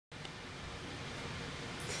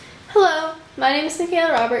Hello, my name is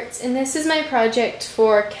Michaela Roberts, and this is my project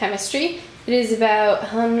for chemistry. It is about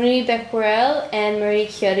Henri Becquerel and Marie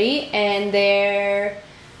Curie and their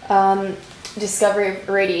discovery of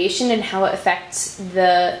radiation and how it affects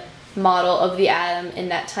the model of the atom in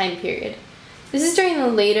that time period. This is during the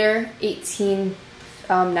later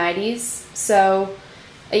 1890s, so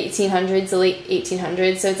 1800s, the late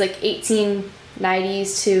 1800s, so it's like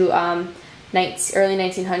 1890s to early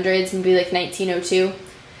 1900s, maybe like 1902.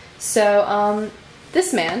 So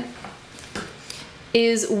this man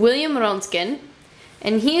is William Röntgen,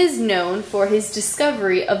 and he is known for his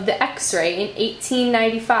discovery of the X-ray in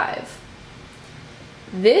 1895.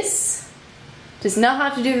 This does not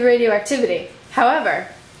have to do with radioactivity. However,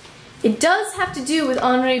 it does have to do with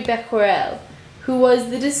Henri Becquerel, who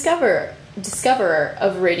was the discoverer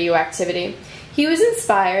of radioactivity. He was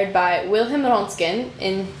inspired by Wilhelm Röntgen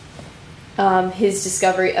in his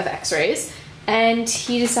discovery of X-rays, and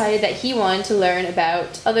he decided that he wanted to learn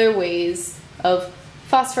about other ways of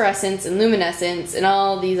phosphorescence and luminescence and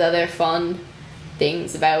all these other fun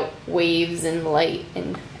things about waves and light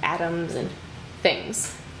and atoms and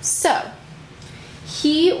things. So,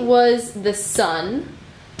 he was the son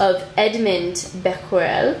of Edmond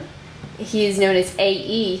Becquerel. He is known as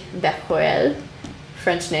A.E. Becquerel,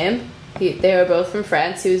 French name. They were both from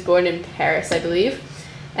France. He was born in Paris, I believe.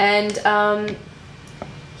 And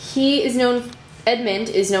Edmond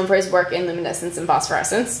is known for his work in luminescence and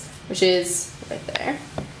phosphorescence, which is right there.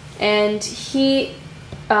 And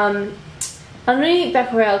Henri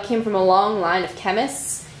Becquerel came from a long line of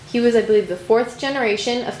chemists. He was, I believe, the fourth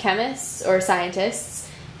generation of chemists or scientists,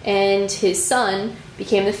 and his son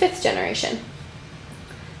became the fifth generation.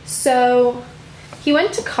 So he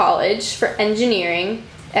went to college for engineering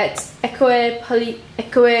at École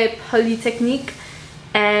Polytechnique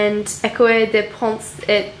and École des Ponts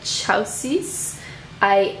et Chaussées.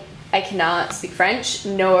 I cannot speak French,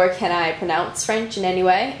 nor can I pronounce French in any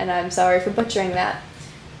way, and I'm sorry for butchering that.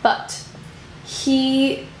 But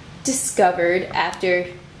he discovered, after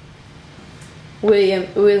Wilhelm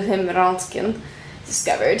Röntgen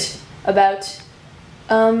discovered, about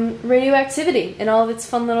radioactivity and all of its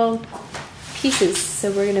fun little pieces. So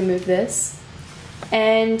we're going to move this.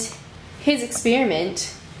 And his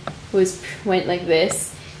experiment went like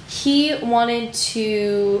this. He wanted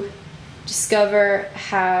to discover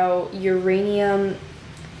how uranium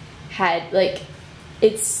had,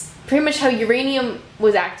 it's pretty much how uranium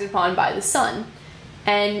was acted upon by the sun.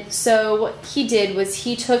 And so what he did was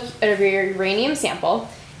he took a uranium sample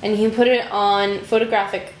and he put it on a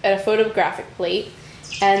photographic plate,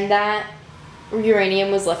 and that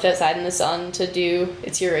uranium was left outside in the sun to do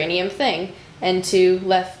its uranium thing and to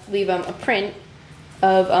leave a print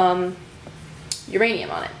of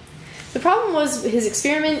uranium on it. The problem was his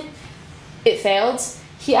experiment, it failed.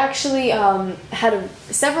 He actually had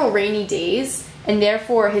several rainy days, and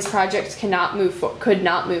therefore his project could not move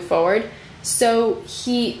forward. So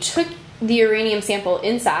he took the uranium sample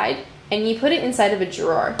inside and he put it inside of a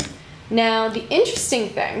drawer. Now the interesting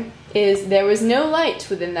thing is there was no light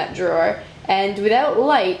within that drawer, and without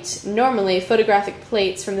light, normally photographic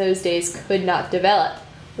plates from those days could not develop.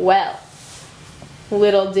 Well,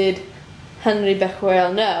 little did Henri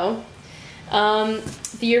Becquerel know,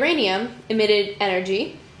 the uranium emitted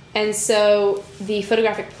energy, and so the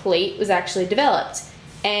photographic plate was actually developed.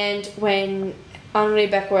 And when Henri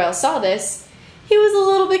Becquerel saw this, he was a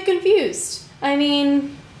little bit confused. I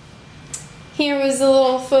mean, here was a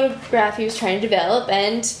little photograph he was trying to develop,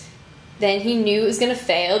 and then he knew it was going to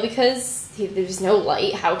fail because there was no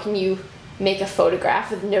light. How can you make a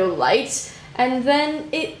photograph with no light? And then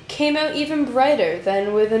it came out even brighter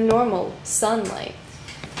than with a normal sunlight.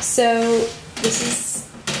 So this is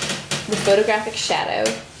the photographic shadow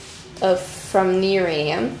from the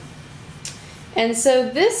uranium. And so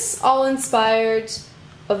this all inspired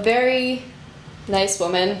a very nice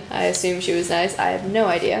woman, I assume she was nice, I have no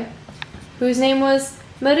idea, whose name was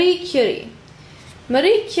Marie Curie.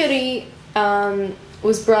 Marie Curie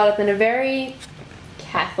was brought up in a very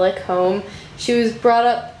Catholic home. She was brought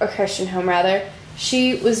up, a Christian home rather.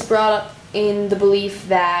 She was brought up in the belief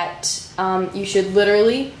that you should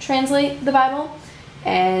literally translate the Bible,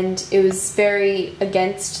 and it was very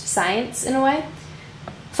against science in a way.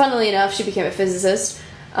 Funnily enough, she became a physicist.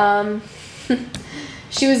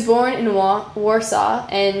 She was born in Warsaw,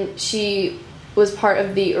 and she was part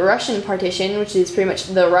of the Russian partition, which is pretty much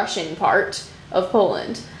the Russian part of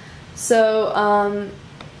Poland. So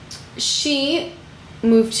she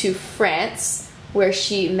moved to France, where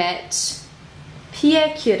she met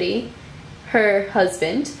Pierre Curie, her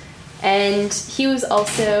husband, and he was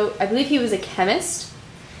also, I believe he was a chemist,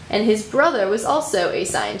 and his brother was also a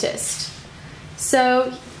scientist.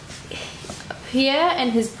 So Pierre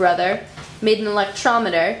and his brother made an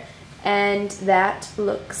electrometer, and that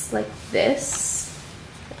looks like this.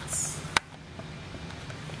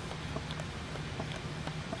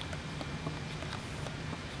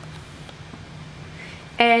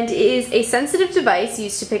 And it is a sensitive device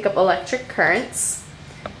used to pick up electric currents.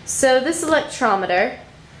 So this electrometer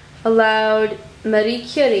allowed Marie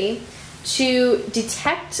Curie to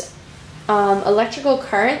detect electrical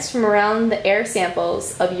currents from around the air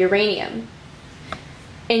samples of uranium.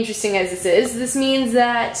 Interesting as this means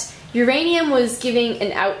that uranium was giving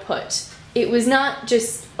an output. It was not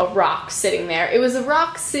just a rock sitting there. It was a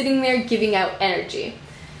rock sitting there giving out energy.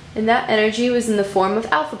 And that energy was in the form of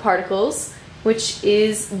alpha particles, which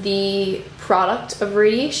is the product of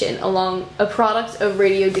radiation, a product of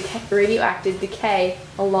radioactive decay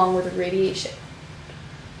along with radiation.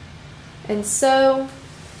 And so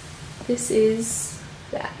this is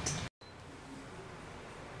that.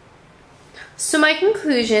 So my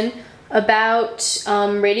conclusion about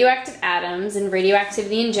radioactive atoms and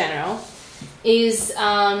radioactivity in general is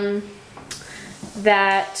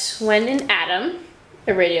that when an atom,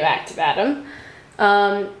 a radioactive atom,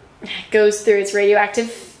 goes through its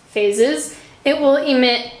radioactive phases, it will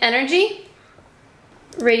emit energy,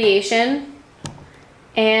 radiation,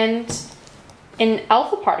 and an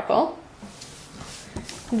alpha particle.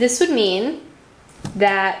 This would mean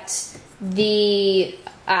that the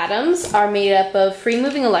atoms are made up of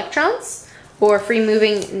free-moving electrons or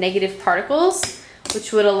free-moving negative particles,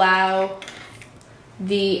 which would allow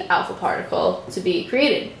the alpha particle to be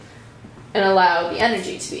created and allow the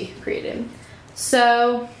energy to be created.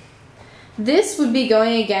 So this would be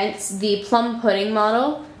going against the plum pudding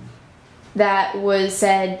model that was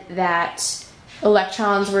said that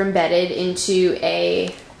electrons were embedded into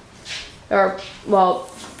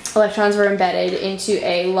electrons were embedded into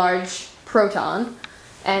a large proton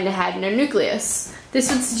and it had no nucleus. This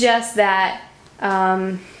would suggest that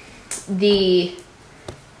the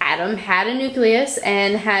atom had a nucleus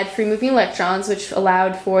and had free-moving electrons, which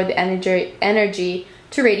allowed for the energy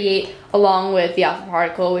to radiate along with the alpha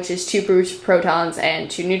particle, which is 2 protons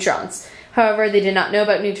and 2 neutrons. However, they did not know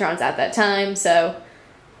about neutrons at that time, so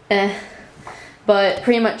but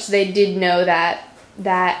pretty much they did know that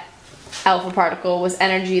that alpha particle was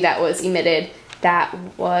energy that was emitted that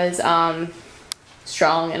was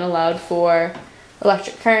strong and allowed for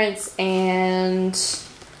electric currents and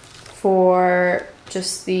for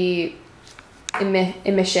just the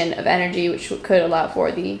emission of energy, which could allow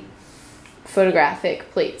for the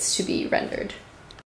photographic plates to be rendered.